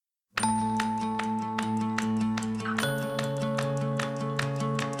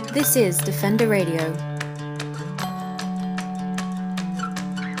This is Defender Radio.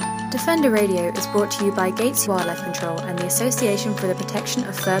 Defender Radio is brought to you by Gates Wildlife Control and the Association for the Protection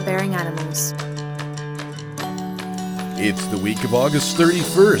of Fur-Bearing Animals. It's the week of August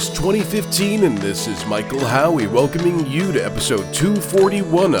 31st, 2015, and this is Michael Howie welcoming you to episode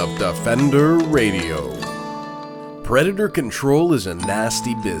 241 of Defender Radio. Predator control is a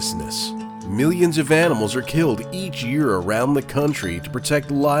nasty business. Millions of animals are killed each year around the country to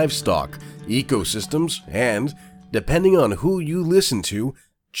protect livestock, ecosystems, and, depending on who you listen to,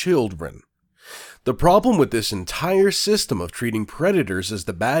 children. The problem with this entire system of treating predators as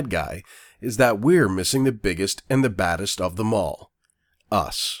the bad guy is that we're missing the biggest and the baddest of them all.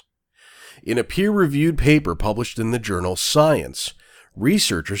 Us. In a peer-reviewed paper published in the journal Science,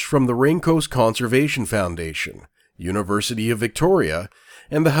 researchers from the Raincoast Conservation Foundation, University of Victoria,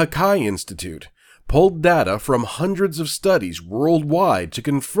 and the Hakai Institute pulled data from hundreds of studies worldwide to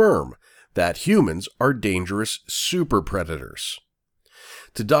confirm that humans are dangerous super predators.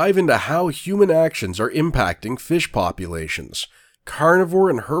 To dive into how human actions are impacting fish populations, carnivore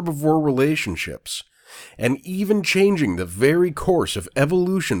and herbivore relationships, and even changing the very course of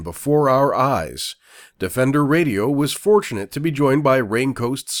evolution before our eyes, Defender Radio was fortunate to be joined by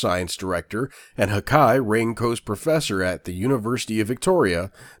Raincoast Science Director and Hakai Raincoast Professor at the University of Victoria,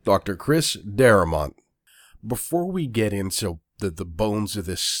 Dr. Chris Darramont. Before we get into the bones of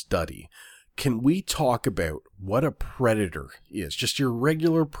this study, can we talk about what a predator is? Just your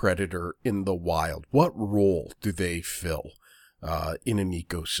regular predator in the wild. What role do they fill in an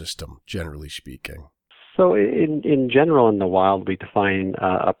ecosystem, generally speaking? So in general, in the wild, we define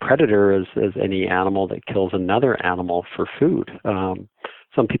a predator as any animal that kills another animal for food.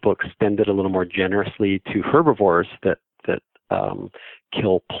 Some people extend it a little more generously to herbivores that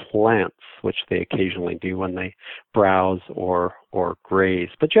kill plants, which they occasionally do when they browse or graze.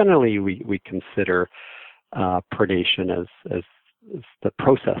 But generally, we consider predation as the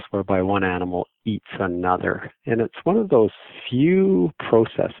process whereby one animal eats another. And it's one of those few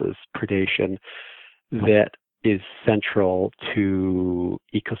processes, predation, that is central to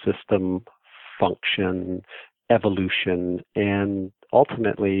ecosystem function, evolution, and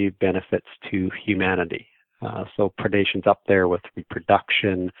ultimately benefits to humanity. So predation's up there with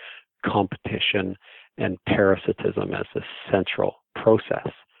reproduction, competition, and parasitism as a central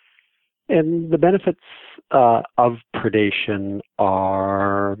process. And the benefits of predation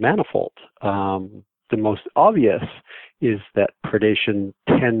are manifold. The most obvious is that predation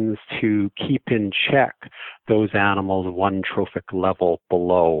tends to keep in check those animals one trophic level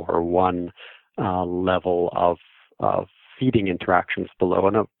below or one level of feeding interactions below.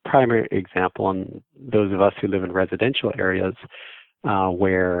 And a primary example, and those of us who live in residential areas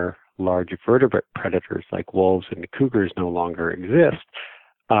where large vertebrate predators like wolves and cougars no longer exist,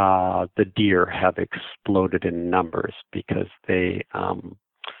 the deer have exploded in numbers because they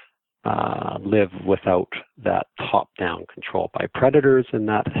live without that top-down control by predators, and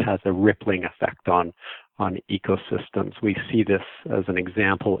that has a rippling effect on ecosystems. We see this as an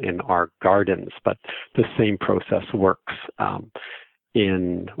example in our gardens, but the same process works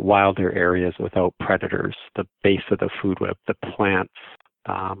in wilder areas without predators. The base of the food web, the plants,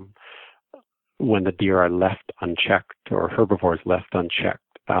 when the deer are left unchecked or herbivores left unchecked,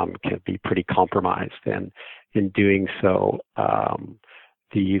 can be pretty compromised, and in doing so,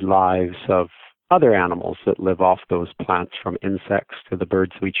 the lives of other animals that live off those plants, from insects to the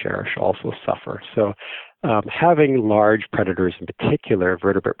birds we cherish, also suffer. So having large predators, in particular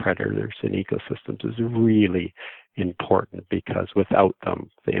vertebrate predators in ecosystems, is really important because without them,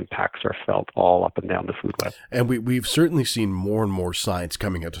 the impacts are felt all up and down the food web. And we've certainly seen more and more science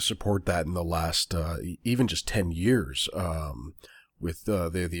coming out to support that in the last, even just 10 years. With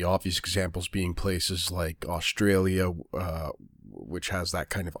the obvious examples being places like Australia, which has that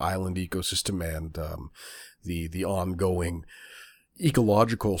kind of island ecosystem, and the ongoing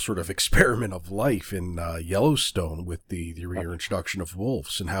ecological sort of experiment of life in Yellowstone with the reintroduction of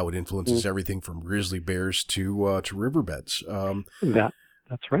wolves and how it influences everything from grizzly bears to riverbeds.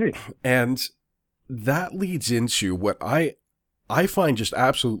 That's right. And that leads into what I find just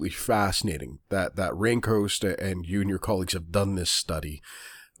absolutely fascinating that Raincoast and you and your colleagues have done this study.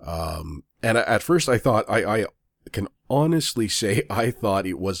 And at first I thought, I can honestly say I thought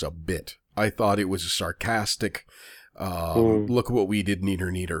it was a bit. I thought it was a sarcastic, look what we did,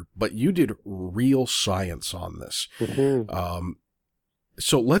 neater. But you did real science on this.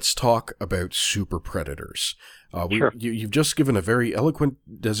 So let's talk about super predators. Sure. You've just given a very eloquent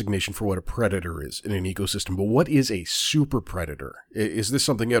designation for what a predator is in an ecosystem, but what is a super predator? Is this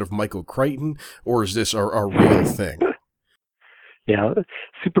something out of Michael Crichton, or is this a real thing? Yeah,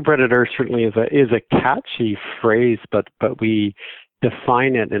 super predator certainly is a catchy phrase, but we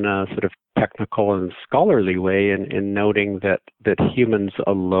define it in a sort of technical and scholarly way in noting that humans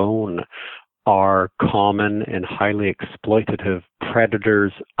alone are common and highly exploitative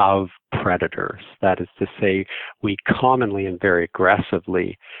predators of predators. That is to say, we commonly and very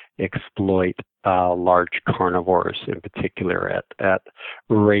aggressively exploit large carnivores, in particular at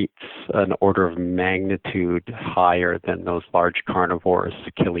rates an order of magnitude higher than those large carnivores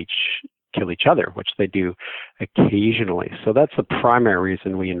kill each other, which they do occasionally. So that's the primary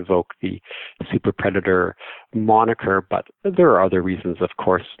reason we invoke the super predator moniker, but there are other reasons, of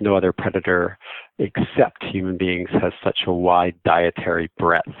course. No other predator except human beings has such a wide dietary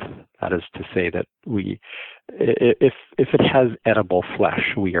breadth. That is to say that if it has edible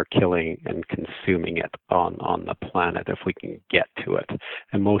flesh, we are killing and consuming it on the planet if we can get to it.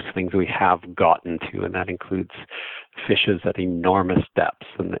 And most things we have gotten to, and that includes fishes at enormous depths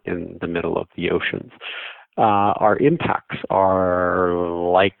in the middle of the oceans. Our impacts are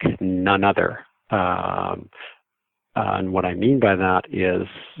like none other. And what I mean by that is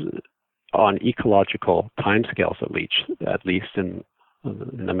on ecological timescales, at least in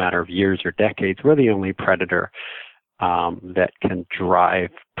a matter of years or decades, we're the only predator that can drive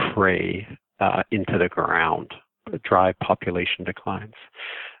prey into the ground, drive population declines.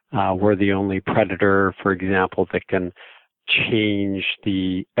 We're the only predator, for example, that can change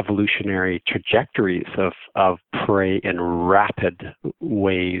the evolutionary trajectories of prey in rapid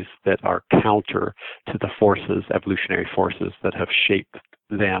ways that are counter to the evolutionary forces that have shaped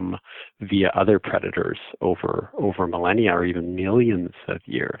them via other predators over millennia or even millions of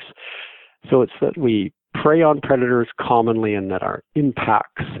years. So it's that we prey on predators commonly, and that our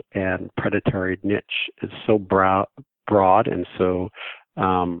impacts and predatory niche is so broad and so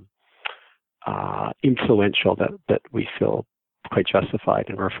influential that we feel quite justified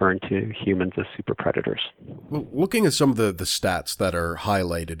in referring to humans as super predators. Well, looking at some of the stats that are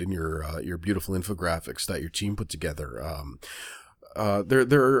highlighted in your beautiful infographics that your team put together,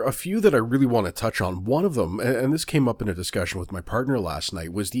 there are a few that I really want to touch on. One of them, and this came up in a discussion with my partner last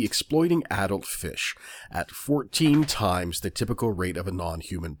night, was the exploiting adult fish at 14 times the typical rate of a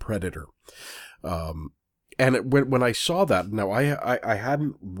non-human predator. And when I saw that, now I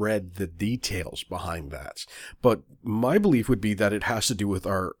hadn't read the details behind that, but my belief would be that it has to do with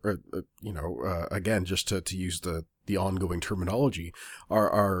our, again, just to use the ongoing terminology,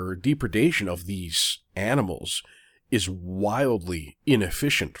 our depredation of these animals is wildly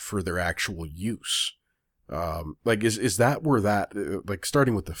inefficient for their actual use. Is that where that,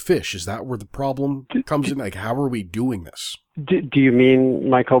 starting with the fish, is that where the problem comes in? Like, how are we doing this? Do you mean,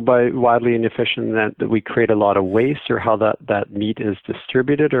 Michael, by wildly inefficient that we create a lot of waste, or how that meat is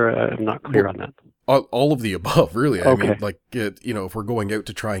distributed, or I'm not clear on that? All of the above, really. Okay. I mean, if we're going out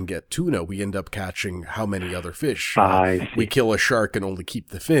to try and get tuna, we end up catching how many other fish? I see. We kill a shark and only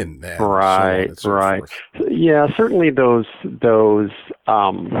keep the fin. Right, so right. Forth. Yeah, certainly those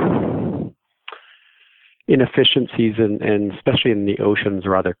inefficiencies and especially in the oceans,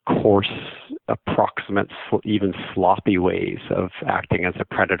 rather coarse, approximate, even sloppy ways of acting as a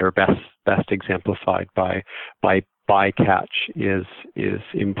predator, best exemplified by bycatch is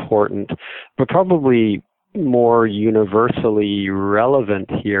important. But probably more universally relevant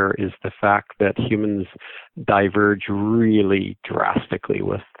here is the fact that humans diverge really drastically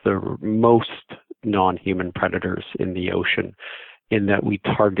with the most non-human predators in the ocean, in that we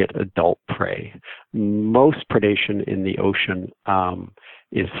target adult prey. Most predation in the ocean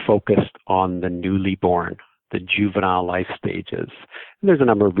is focused on the newly born, the juvenile life stages. And there's a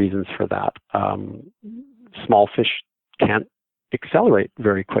number of reasons for that. Small fish can't accelerate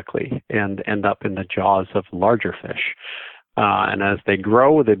very quickly and end up in the jaws of larger fish. And as they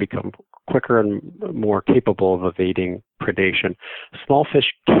grow, they become quicker and more capable of evading predation. Small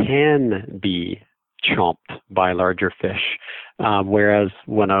fish can be chomped by larger fish, whereas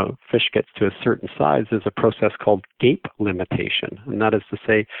when a fish gets to a certain size, there's a process called gape limitation, and that is to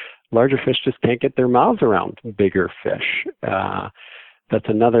say larger fish just can't get their mouths around bigger fish. That's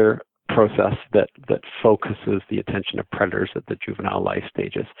another process that focuses the attention of predators at the juvenile life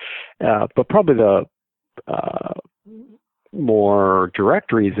stages. But probably the more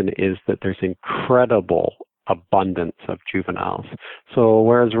direct reason is that there's incredible abundance of juveniles. So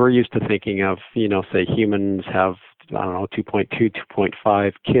whereas we're used to thinking of, say humans have, 2.2,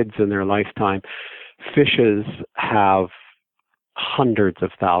 2.5 kids in their lifetime, fishes have hundreds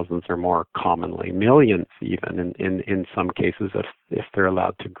of thousands or more commonly, millions even in some cases if they're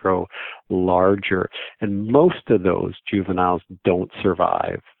allowed to grow larger. And most of those juveniles don't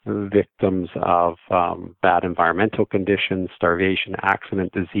survive, victims of bad environmental conditions, starvation,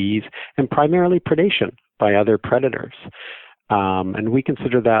 accident, disease, and primarily predation by other predators. And we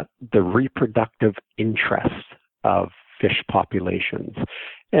consider that the reproductive interest of fish populations.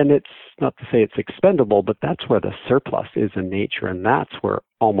 And it's not to say it's expendable, but that's where the surplus is in nature, and that's where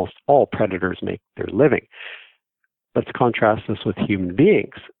almost all predators make their living. Let's contrast this with human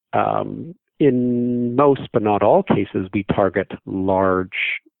beings. In most, but not all cases, we target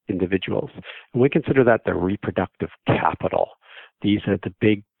large individuals, and we consider that the reproductive capital. These are the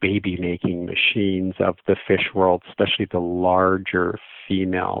big baby-making machines of the fish world, especially the larger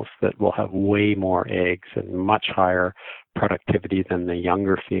females that will have way more eggs and much higher productivity than the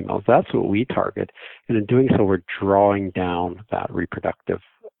younger females. That's what we target. And in doing so, we're drawing down that reproductive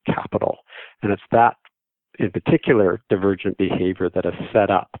capital. And it's that, in particular, divergent behavior that has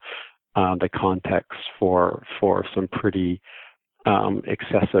set up the context for some pretty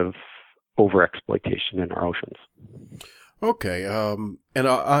excessive overexploitation in our oceans. Okay, and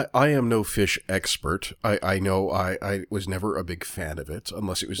I am no fish expert. I know I was never a big fan of it,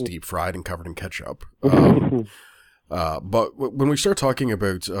 unless it was deep fried and covered in ketchup. But when we start talking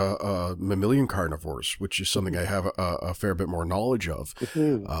about mammalian carnivores, which is something I have a fair bit more knowledge of,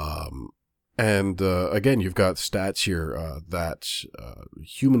 and again, you've got stats here that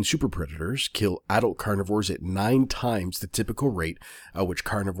human superpredators kill adult carnivores at 9 times the typical rate at which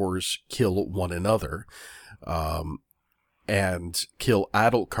carnivores kill one another. And kill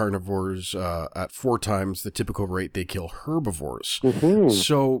adult carnivores at 4 times the typical rate they kill herbivores.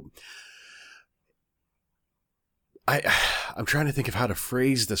 So I'm trying to think of how to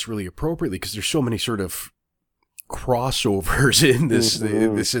phrase this really appropriately, because there's so many sort of crossovers in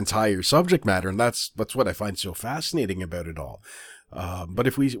this entire subject matter, and that's what I find so fascinating about it all. But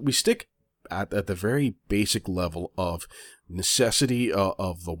if we stick at the very basic level of necessity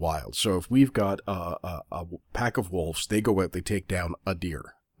of the wild. So if we've got a pack of wolves, they go out, they take down a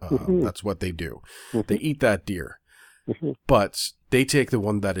deer. That's what they do. They eat that deer, but they take the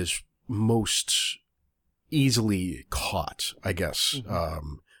one that is most easily caught, I guess,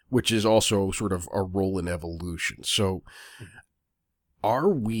 which is also sort of a role in evolution. So are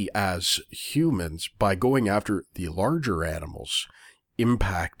we as humans, by going after the larger animals,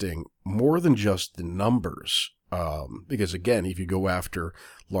 impacting more than just the numbers? Because again, if you go after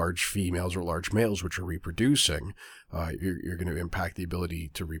large females or large males which are reproducing, you're going to impact the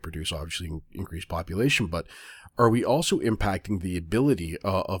ability to reproduce, obviously increase population, but are we also impacting the ability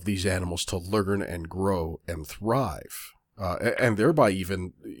of these animals to learn and grow and thrive, and thereby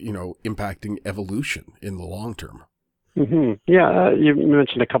even, impacting evolution in the long term? Yeah, you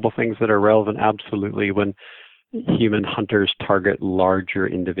mentioned a couple things that are relevant. Absolutely. When human hunters target larger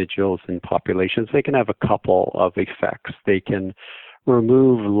individuals in populations, they can have a couple of effects. They can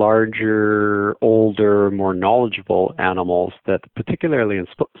remove larger, older, more knowledgeable animals that, particularly in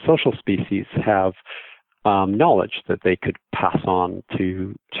social species, have knowledge that they could pass on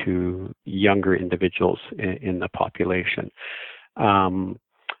to younger individuals in the population.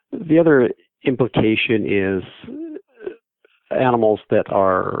 The other implication is animals that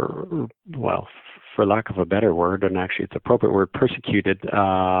are, well, for lack of a better word, and actually it's an appropriate word, persecuted,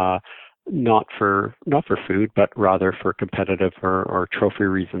 not for food, but rather for competitive or trophy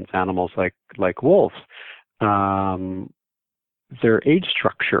reasons, animals like wolves. Their age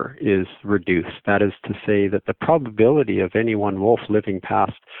structure is reduced. That is to say that the probability of any one wolf living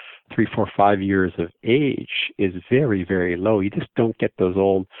past 3, 4, 5 years of age is very, very low. You just don't get those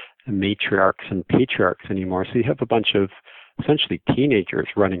old matriarchs and patriarchs anymore. So you have a bunch of essentially teenagers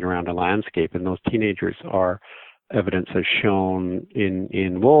running around a landscape, and those teenagers are, evidence has shown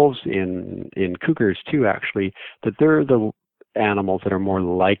in wolves, in cougars too, actually, that they're the animals that are more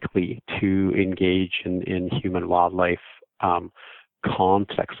likely to engage in human wildlife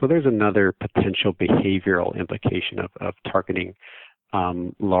conflicts. So there's another potential behavioral implication of targeting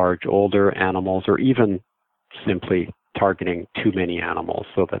large, older animals, or even simply targeting too many animals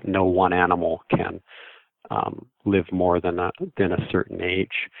so that no one animal can live more than a certain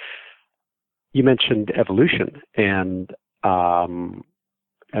age. You mentioned evolution, and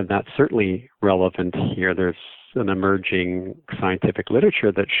that's certainly relevant here. There's an emerging scientific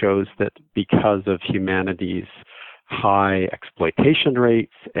literature that shows that because of humanity's high exploitation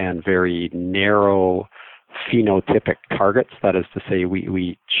rates and very narrow phenotypic targets, that is to say,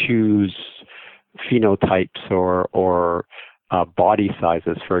 we choose phenotypes or body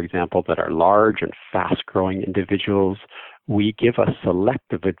sizes, for example, that are large and fast-growing individuals, we give a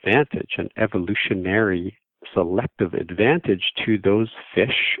selective advantage, an evolutionary selective advantage to those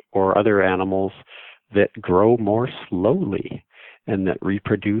fish or other animals that grow more slowly and that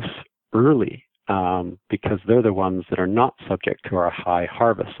reproduce early, because they're the ones that are not subject to our high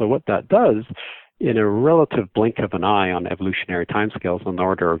harvest. So what that does, in a relative blink of an eye on evolutionary timescales on the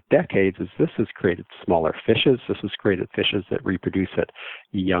order of decades, is this has created smaller fishes. This has created fishes that reproduce at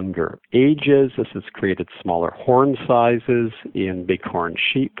younger ages. This has created smaller horn sizes in bighorn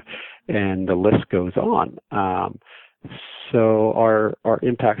sheep, and the list goes on. So our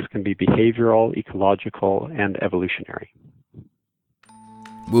impacts can be behavioral, ecological, and evolutionary.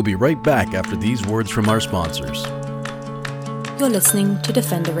 We'll be right back after these words from our sponsors. You're listening to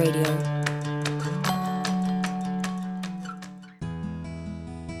Defender Radio.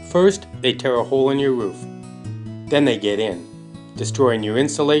 First, they tear a hole in your roof. Then they get in, destroying your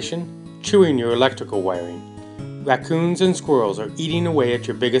insulation, chewing your electrical wiring. Raccoons and squirrels are eating away at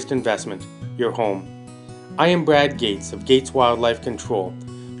your biggest investment, your home. I am Brad Gates of Gates Wildlife Control.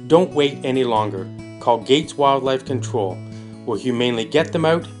 Don't wait any longer. Call Gates Wildlife Control. We'll humanely get them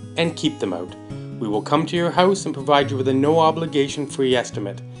out and keep them out. We will come to your house and provide you with a no-obligation free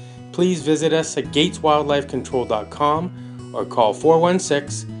estimate. Please visit us at gateswildlifecontrol.com or call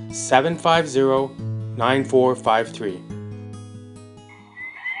 416-750-9453.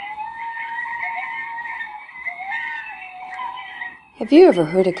 Have you ever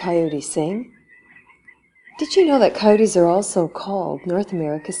heard a coyote sing? Did you know that coyotes are also called North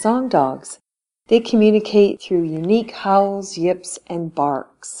America's song dogs? They communicate through unique howls, yips, and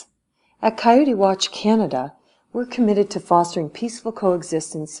barks. At Coyote Watch Canada, we're committed to fostering peaceful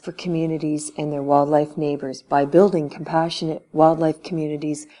coexistence for communities and their wildlife neighbors by building compassionate wildlife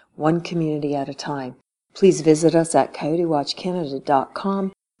communities, one community at a time. Please visit us at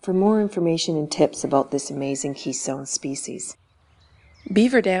coyotewatchcanada.com for more information and tips about this amazing keystone species.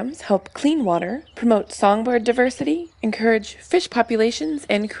 Beaver dams help clean water, promote songbird diversity, encourage fish populations,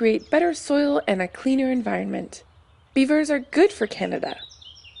 and create better soil and a cleaner environment. Beavers are good for Canada,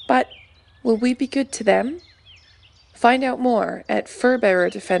 but will we be good to them? Find out more at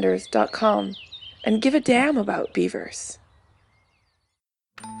furbearerdefenders.com and give a damn about beavers.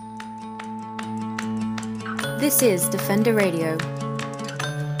 This is Defender Radio.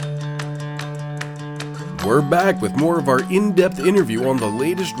 We're back with more of our in-depth interview on the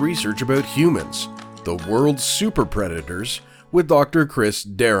latest research about humans, the world's super predators, with Dr. Chris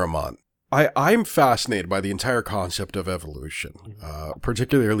Darrimont. I'm fascinated by the entire concept of evolution,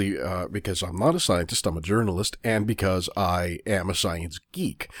 particularly because I'm not a scientist, I'm a journalist, and because I am a science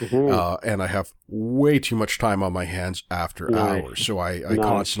geek, and I have way too much time on my hands after hours, so I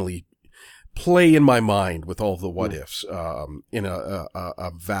constantly play in my mind with all the what-ifs in a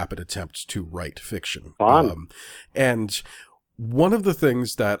vapid attempt to write fiction. And one of the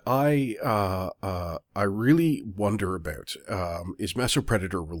things that I really wonder about is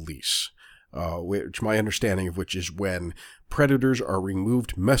mesopredator release, which my understanding of which is when predators are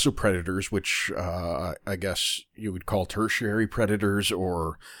removed, mesopredators, which I guess you would call tertiary predators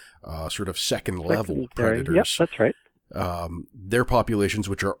or sort of second-level predators. Yep, that's right. Their populations,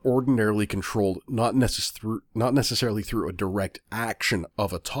 which are ordinarily controlled not necessarily through a direct action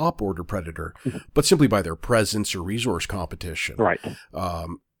of a top-order predator, but simply by their presence or resource competition,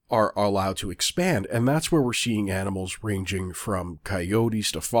 are allowed to expand. And that's where we're seeing animals ranging from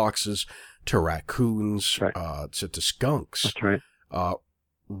coyotes to foxes to raccoons to skunks. That's right.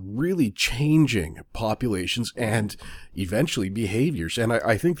 Really changing populations and eventually behaviors. And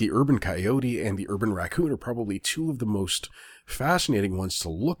I think the urban coyote and the urban raccoon are probably two of the most fascinating ones to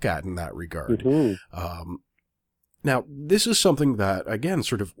look at in that regard. Now, this is something that, again,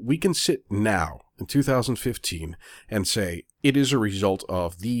 sort of we can sit now in 2015 and say it is a result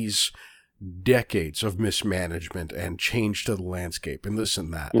of these decades of mismanagement and change to the landscape and this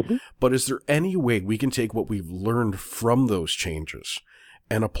and that. But is there any way we can take what we've learned from those changes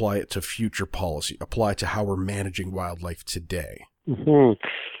and apply it to future policy, apply it to how we're managing wildlife today?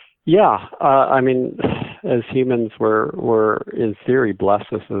 Yeah, I mean, as humans, we're in theory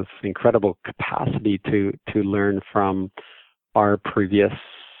blessed with this incredible capacity to learn from our previous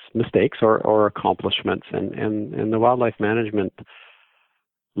mistakes or accomplishments, and the wildlife management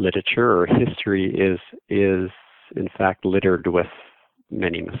literature or history is in fact littered with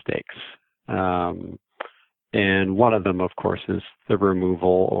many mistakes. And one of them, of course, is the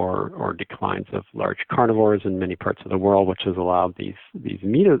removal or declines of large carnivores in many parts of the world, which has allowed these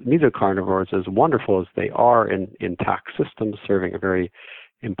mesocarnivores, as wonderful as they are in tax systems, serving a very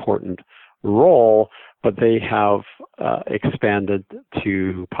important role, but they have expanded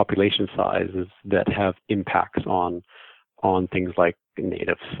to population sizes that have impacts on on things like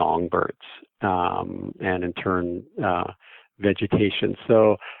native songbirds, and in turn, vegetation.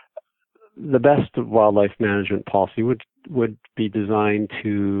 So the best wildlife management policy would be designed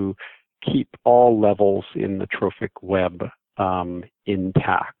to keep all levels in the trophic web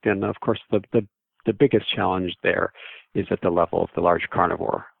intact. And of course, the biggest challenge there is at the level of the large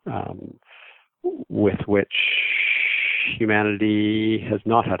carnivore, with which humanity has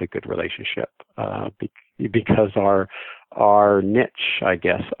not had a good relationship, because our niche, I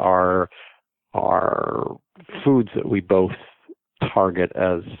guess, are foods that we both target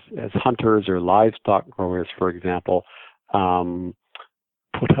as hunters or livestock growers, for example,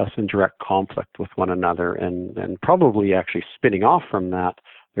 put us in direct conflict with one another, and probably actually spinning off from that,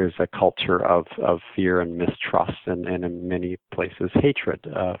 there's a culture of fear and mistrust, and in many places hatred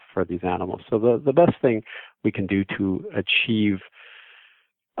for these animals. So the best thing we can do to achieve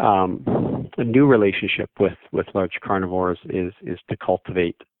a new relationship with large carnivores is to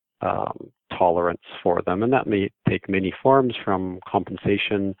cultivate tolerance for them, and that may take many forms, from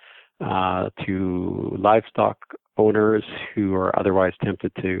compensation to livestock owners who are otherwise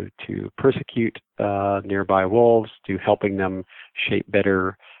tempted to persecute nearby wolves, to helping them shape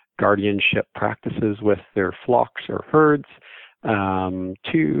better guardianship practices with their flocks or herds,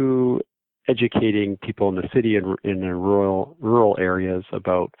 to educating people in the city and in the rural areas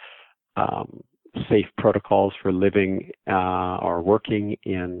about safe protocols for living or working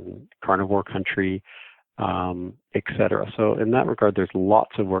in carnivore country, etc. So in that regard, there's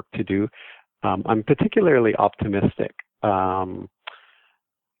lots of work to do. I'm particularly optimistic about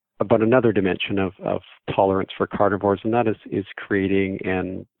another dimension of tolerance for carnivores, and that is creating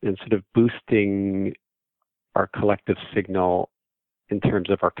and sort of boosting our collective signal in terms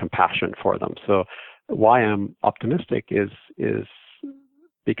of our compassion for them. So why I'm optimistic is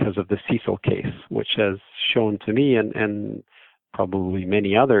because of the Cecil case, which has shown to me and probably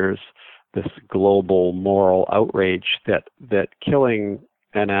many others this global moral outrage that killing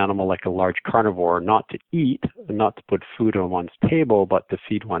an animal like a large carnivore, not to eat, not to put food on one's table, but to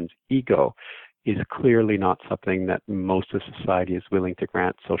feed one's ego, is clearly not something that most of society is willing to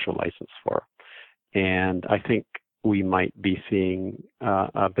grant social license for. And I think we might be seeing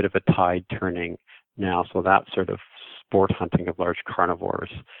a bit of a tide turning now. So that sort of sport hunting of large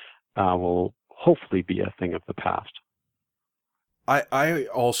carnivores will hopefully be a thing of the past. I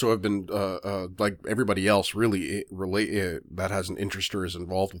also have been, like everybody else, really that has an interest or is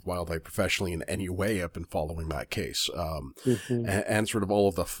involved with wildlife professionally in any way. I've been following that case, and sort of all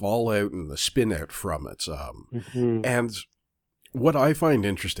of the fallout and the spin out from it. And what I find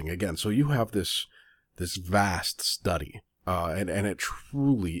interesting, again, so you have this vast study, and it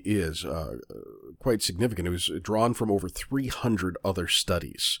truly is quite significant. It was drawn from over 300 other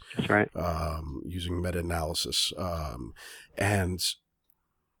studies. That's right. Using meta-analysis. And,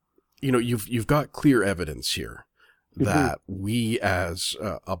 you know, you've got clear evidence here that we as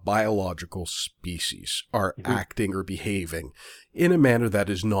a biological species are acting or behaving in a manner that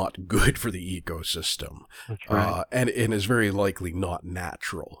is not good for the ecosystem. That's right. And is very likely not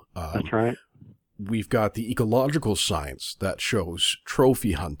natural. That's right. We've got the ecological science that shows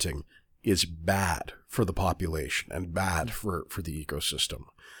trophy hunting is bad for the population and bad for the ecosystem.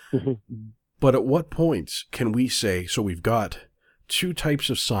 But at what point can we say, so we've got two types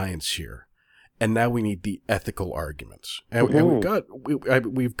of science here, and now we need the ethical arguments? And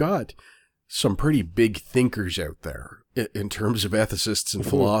we've got some pretty big thinkers out there in terms of ethicists and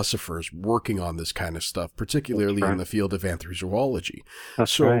philosophers working on this kind of stuff, particularly in the field of anthrozoology.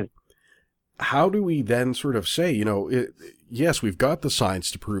 That's right. How do we then sort of say, you know, yes, we've got the science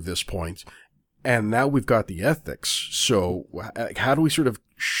to prove this point, and now we've got the ethics. So how do we sort of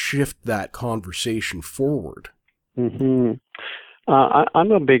shift that conversation forward? I'm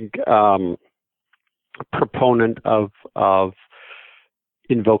a big proponent of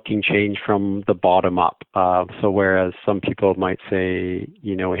invoking change from the bottom up. So whereas some people might say,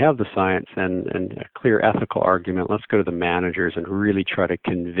 you know, we have the science and a clear ethical argument, let's go to the managers and really try to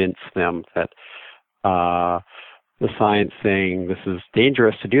convince them that the science saying this is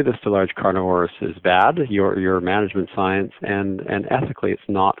dangerous to do this to large carnivores is bad, your management science, and ethically it's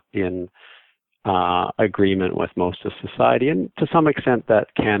not in agreement with most of society. And to some extent that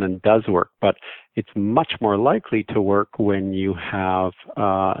can and does work, but it's much more likely to work when you have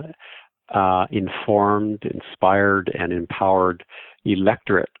informed, inspired, and empowered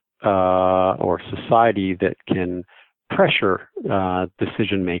electorate or society that can pressure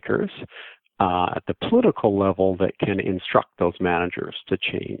decision makers at the political level that can instruct those managers to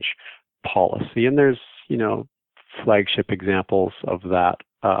change policy. And there's, you know, flagship examples of that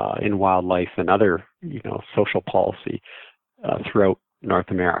in wildlife and other, you know, social policy throughout North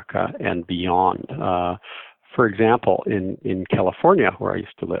America and beyond. For example, in California, where I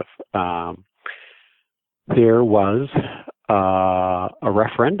used to live, there was a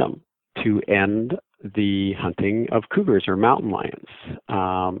referendum to end the hunting of cougars or mountain lions.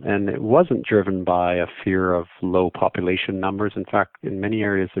 And it wasn't driven by a fear of low population numbers. In fact, in many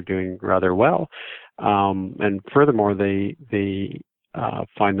areas, they're doing rather well. And furthermore, they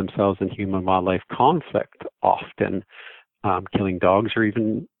find themselves in human-wildlife conflict, often killing dogs or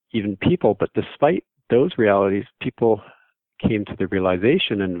even people. But despite those realities, people came to the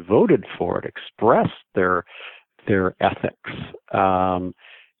realization and voted for it, expressed their ethics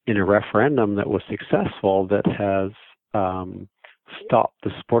in a referendum that was successful, that has stopped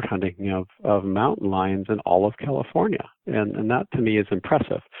the sport hunting of mountain lions in all of California. And that to me is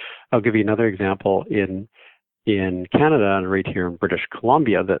impressive. I'll give you another example in Canada and right here in British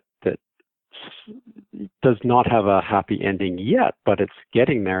Columbia that does not have a happy ending yet, but it's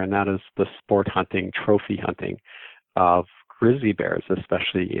getting there, and that is the sport hunting, trophy hunting of grizzly bears,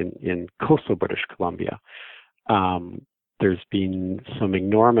 especially in coastal British Columbia. There's been some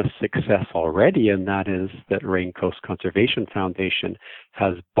enormous success already, and that is that Raincoast Conservation Foundation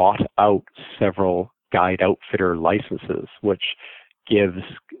has bought out several guide outfitter licenses, which gives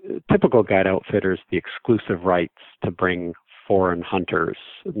typical guide outfitters the exclusive rights to bring foreign hunters,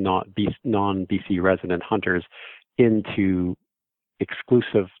 non-BC resident hunters, into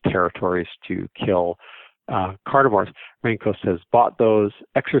exclusive territories to kill carnivores. Raincoast has bought those,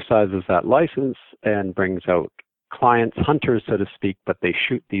 exercises that license, and brings out clients, hunters, so to speak, but they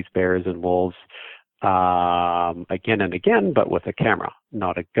shoot these bears and wolves again and again, but with a camera,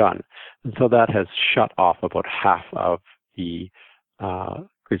 not a gun. And so that has shut off about half of the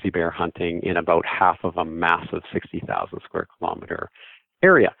grizzly bear hunting in about half of a massive 60,000 square kilometer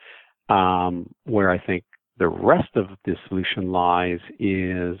area. Where I think the rest of the solution lies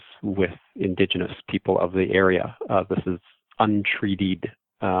is with Indigenous people of the area. This is untreated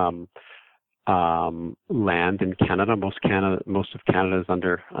land in Canada. Most of Canada is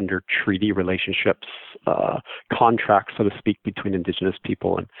under treaty relationships, contracts, so to speak, between Indigenous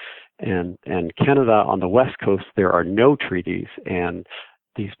people and Canada. On the West Coast, there are no treaties, and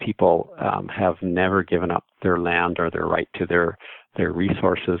these people have never given up their land or their right to their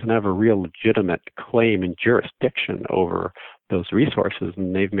resources, and have a real legitimate claim and jurisdiction over those resources.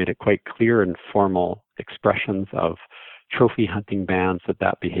 And they've made it quite clear in formal expressions of trophy hunting bans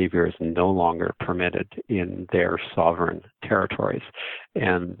that behavior is no longer permitted in their sovereign territories.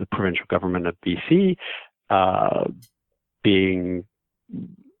 And the provincial government of BC, being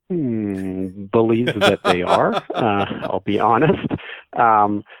believes that they are, I'll be honest,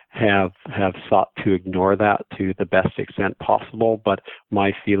 have sought to ignore that to the best extent possible. But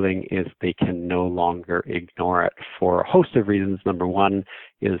my feeling is they can no longer ignore it for a host of reasons. Number one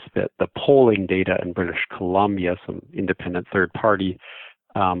is that the polling data in British Columbia, some independent third-party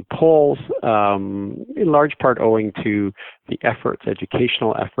polls, in large part owing to the efforts,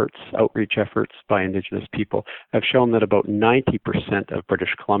 educational efforts, outreach efforts by Indigenous people, have shown that about 90% of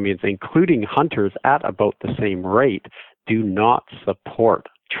British Columbians, including hunters at about the same rate, do not support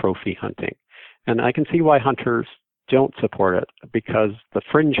trophy hunting. And I can see why hunters don't support it, because the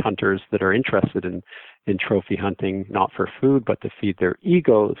fringe hunters that are interested in trophy hunting, not for food, but to feed their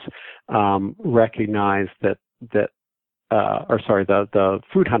egos, recognize the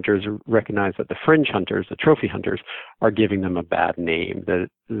food hunters recognize that the fringe hunters, the trophy hunters, are giving them a bad name, that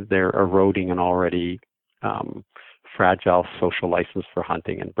they're eroding an already fragile social license for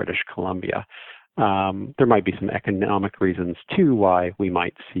hunting in British Columbia. There might be some economic reasons too why we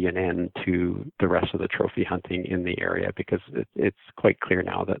might see an end to the rest of the trophy hunting in the area, because it's quite clear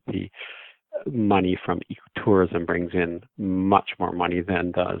now that the money from ecotourism brings in much more money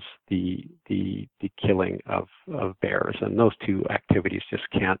than does the killing of bears, and those two activities just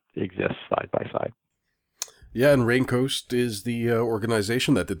can't exist side by side. Yeah, and Raincoast is the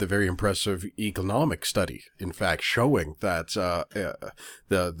organization that did the very impressive economic study, in fact, showing that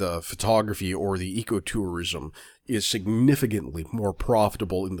the photography or the ecotourism is significantly more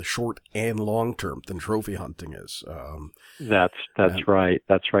profitable in the short and long term than trophy hunting is. That's right.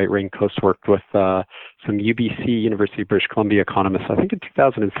 That's right. Raincoast worked with some UBC, University of British Columbia economists, I think in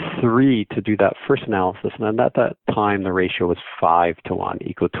 2003, to do that first analysis. And at that time, the ratio was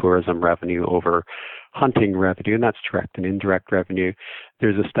 5-to-1, ecotourism revenue over hunting revenue, and that's direct and indirect revenue.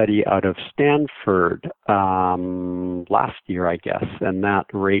 There's a study out of Stanford last year, I guess, and that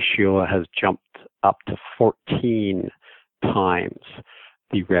ratio has jumped up to 14 times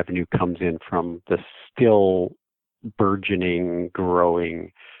the revenue comes in from the still burgeoning,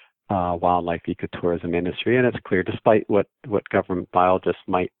 growing wildlife ecotourism industry. And it's clear, despite what government biologists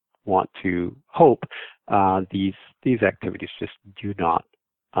might want to hope, these activities just do not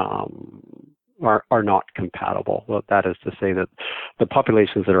are not compatible. Well, that is to say that the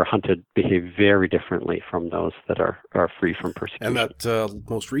populations that are hunted behave very differently from those that are free from persecution. And that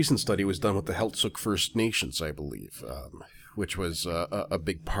most recent study was done with the Heiltsuk First Nations, I believe, which was a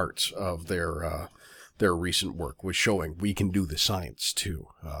big part of their recent work, was showing we can do the science too.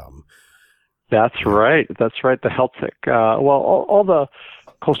 That's right. The Heiltsuk. All the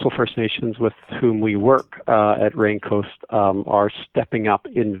coastal First Nations with whom we work at Raincoast are stepping up,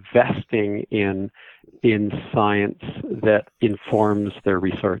 investing in science that informs their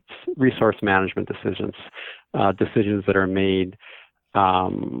resource management decisions that are made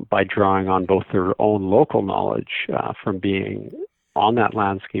by drawing on both their own local knowledge from being on that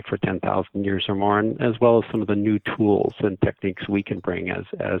landscape for 10,000 years or more, and as well as some of the new tools and techniques we can bring as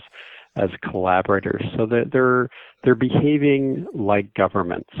collaborators. So they're behaving like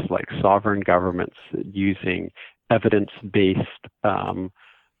governments, like sovereign governments, using evidence-based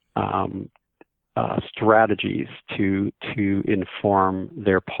strategies to inform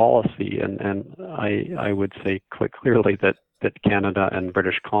their policy. And I would say quite clearly that Canada and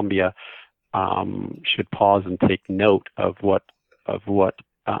British Columbia should pause and take note of what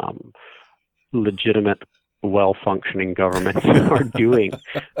legitimate, well-functioning governments are doing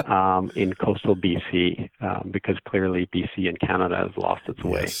in coastal BC, because clearly BC and Canada has lost its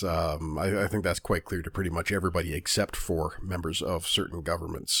way. Yes, I think that's quite clear to pretty much everybody except for members of certain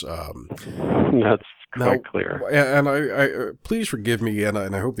governments. That's quite clear. And I please forgive me, and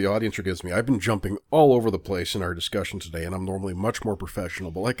I hope the audience forgives me. I've been jumping all over the place in our discussion today, and I'm normally much more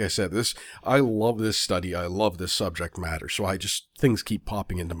professional. But like I said, I love this study. I love this subject matter. So things keep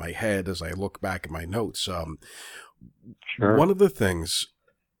popping into my head as I look back at my notes. Sure. One of the things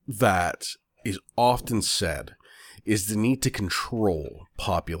that is often said is the need to control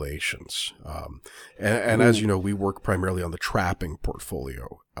populations. And as you know, we work primarily on the trapping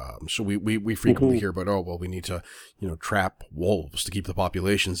portfolio. So we frequently hear about, we need to, trap wolves to keep the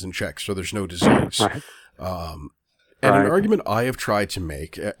populations in check so there's no disease. Right. And an argument I have tried to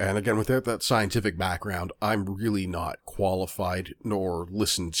make, and again, without that scientific background, I'm really not qualified nor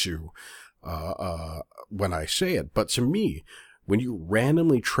listened to when I say it. But to me, when you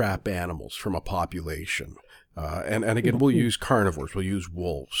randomly trap animals from a population, and again, we'll use carnivores, we'll use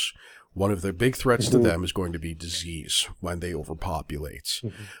wolves. One of the big threats to them is going to be disease when they overpopulate.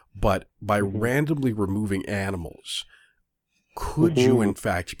 But by randomly removing animals, could you in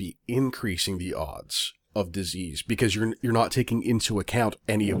fact be increasing the odds of disease, because you're not taking into account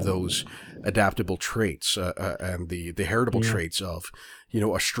any of those adaptable traits and the heritable traits of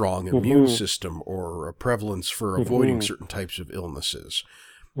a strong immune system or a prevalence for avoiding certain types of illnesses?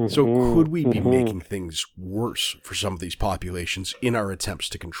 So could we be making things worse for some of these populations in our attempts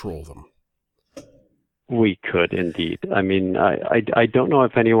to control them? We could indeed. I mean, I don't know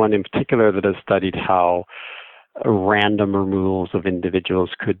if anyone in particular that has studied how random removals of individuals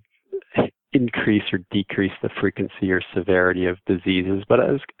could increase or decrease the frequency or severity of diseases. But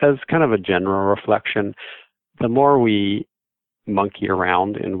as kind of a general reflection, the more we monkey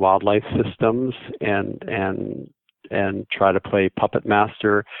around in wildlife systems and try to play puppet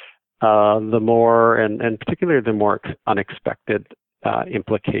master, the more, and particularly the more unexpected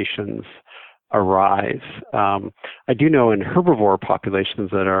implications arise. I do know in herbivore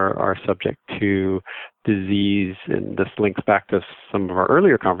populations that are subject to disease, and this links back to some of our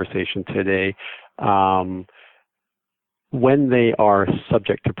earlier conversation today, when they are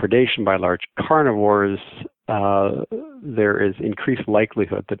subject to predation by large carnivores, there is increased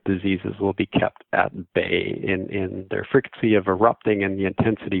likelihood that diseases will be kept at bay in their frequency of erupting and the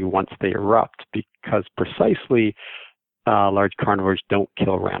intensity once they erupt, because precisely large carnivores don't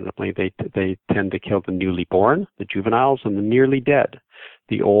kill randomly. They tend to kill the newly born, the juveniles, and the nearly dead,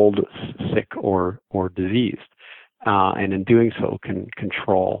 the old, sick, or diseased, and in doing so can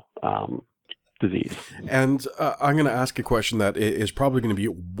control disease. And I'm going to ask a question that is probably going to be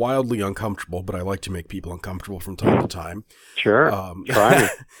wildly uncomfortable, but I like to make people uncomfortable from time to time. Sure. Try.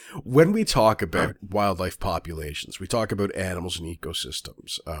 When we talk about wildlife populations, we talk about animals and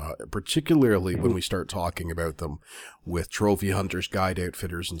ecosystems, particularly when we start talking about them with trophy hunters, guide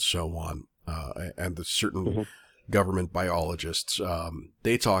outfitters, and so on, and the certain government biologists.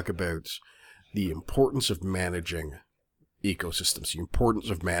 They talk about the importance of managing ecosystems, the importance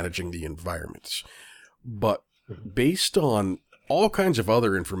of managing the environments. But based on all kinds of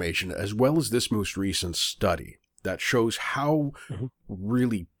other information, as well as this most recent study that shows how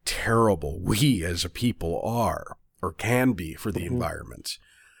really terrible we as a people are or can be for the environment,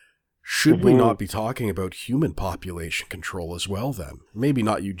 should we not be talking about human population control as well then? Maybe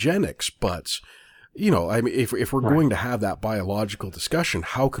not eugenics, but, I mean, if we're going to have that biological discussion,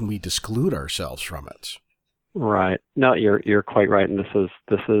 how can we disclude ourselves from it? Right. No, you're quite right, and this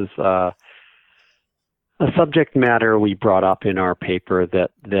is a subject matter we brought up in our paper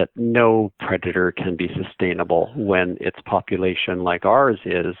that no predator can be sustainable when its population, like ours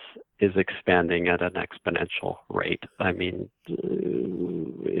is expanding at an exponential rate. I mean,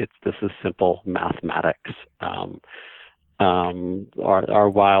 this is simple mathematics. Our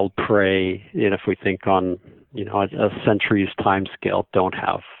wild prey, and if we think on a century's time scale, don't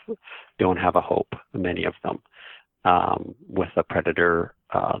have a hope. Many of them, with a predator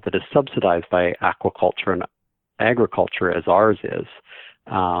that is subsidized by aquaculture and agriculture as ours is,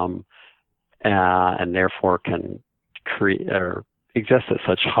 and therefore can create or exist at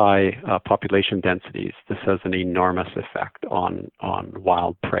such high population densities. This has an enormous effect on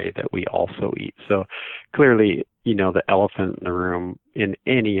wild prey that we also eat. So clearly, the elephant in the room in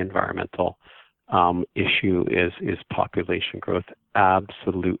any environmental issue is population growth.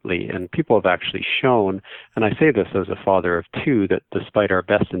 Absolutely. And people have actually shown, and I say this as a father of two, that despite our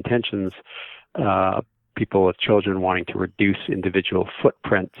best intentions, people with children wanting to reduce individual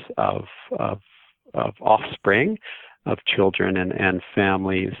footprints of offspring, of children and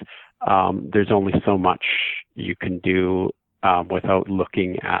families, there's only so much you can do without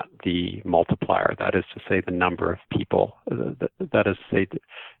looking at the multiplier. That is to say, the number of people. That is to say,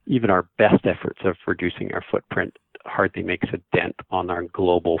 even our best efforts of reducing our footprint hardly makes a dent on our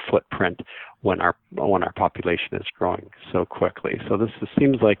global footprint when our population is growing so quickly. So this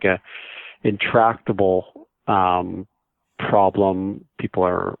seems like a intractable problem. People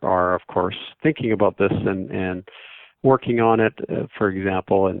are of course thinking about this and working on it. For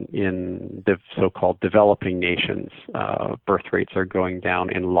example, in the so-called developing nations, birth rates are going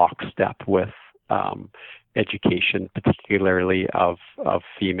down in lockstep with education, particularly of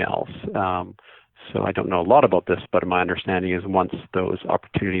females. So I don't know a lot about this, but my understanding is once those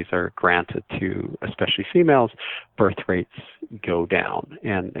opportunities are granted to especially females, birth rates go down,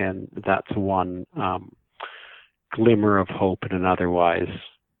 and that's one glimmer of hope in an otherwise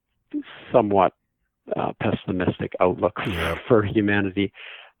somewhat pessimistic outlook for humanity.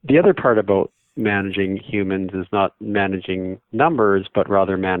 The other part about managing humans is not managing numbers, but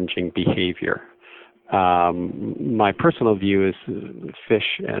rather managing behavior. My personal view is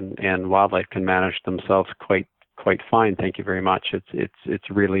fish and wildlife can manage themselves quite fine. Thank you very much. It's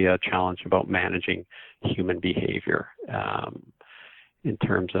really a challenge about managing human behavior. In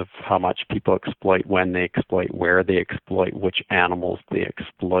terms of how much people exploit, when they exploit, where they exploit, which animals they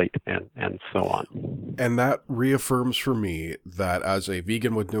exploit, and so on. And that reaffirms for me that as a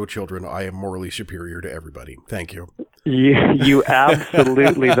vegan with no children, I am morally superior to everybody. Thank you. You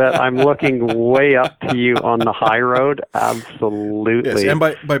absolutely, that I'm looking way up to you on the high road. Absolutely. Yes, and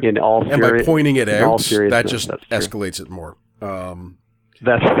by pointing it out, that just escalates it more.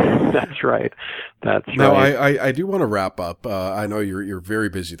 That's right. That's now, right. I do want to wrap up. I know you're very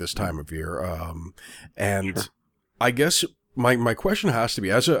busy this time of year, and sure. I guess my question has to be,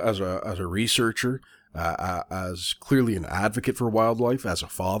 as a researcher, as clearly an advocate for wildlife, as a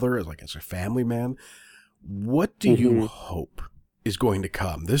father, as a family man, what do you hope is going to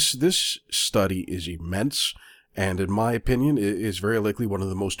come? This study is immense, and in my opinion, it is very likely one of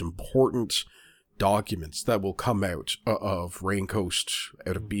the most important documents that will come out of Raincoast,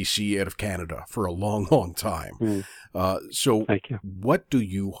 out of BC, out of Canada for a long, long time. So thank you. What do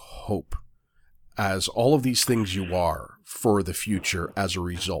you hope, as all of these things you are, for the future as a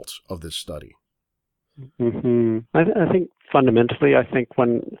result of this study? I think fundamentally,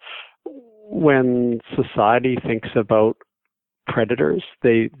 when society thinks about predators,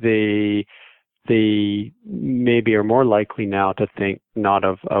 they maybe are more likely now to think not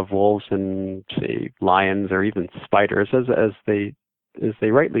of wolves and, say, lions or even spiders as they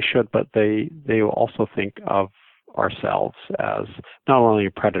rightly should, but they will also think of ourselves as not only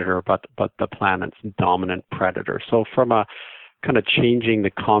a predator but the planet's dominant predator. So from a kind of changing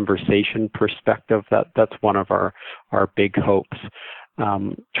the conversation perspective, that's one of our big hopes.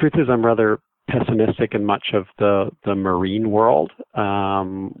 Truth is, I'm rather pessimistic in much of the marine world,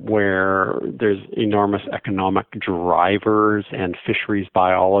 where there's enormous economic drivers and fisheries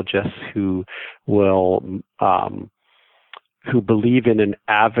biologists who will who believe in and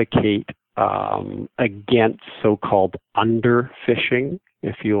advocate against so-called underfishing,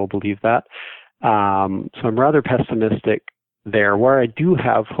 if you will believe that. So I'm rather pessimistic there. Where I do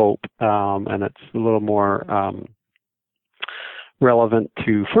have hope, and it's a little more relevant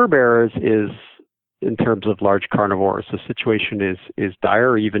to fur bearers, is in terms of large carnivores, the situation is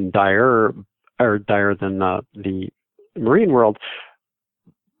dire, even dire than the marine world.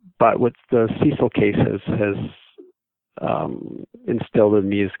 But what the Cecil case has instilled in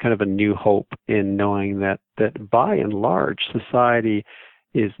me is kind of a new hope in knowing that by and large, society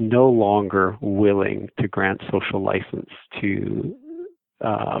is no longer willing to grant social license to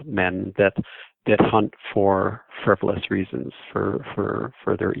men that hunt for frivolous reasons, for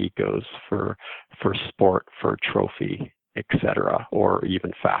their egos, for sport, for trophy, etc., or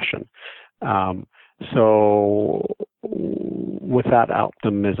even fashion. So with that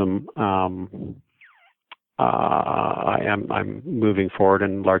optimism, I'm moving forward,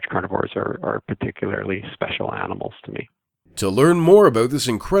 and large carnivores are particularly special animals to me. To learn more about this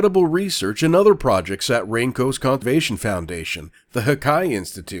incredible research and other projects at Raincoast Conservation Foundation, the Hakai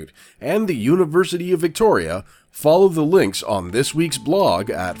Institute, and the University of Victoria, follow the links on this week's blog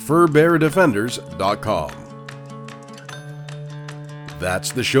at furbeardefenders.com.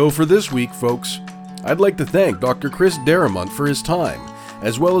 That's the show for this week, folks. I'd like to thank Dr. Chris Darramont for his time,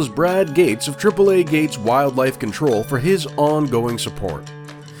 as well as Brad Gates of AAA Gates Wildlife Control for his ongoing support.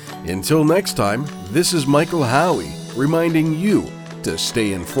 Until next time, this is Michael Howie, reminding you to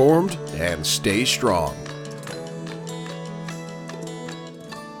stay informed and stay strong.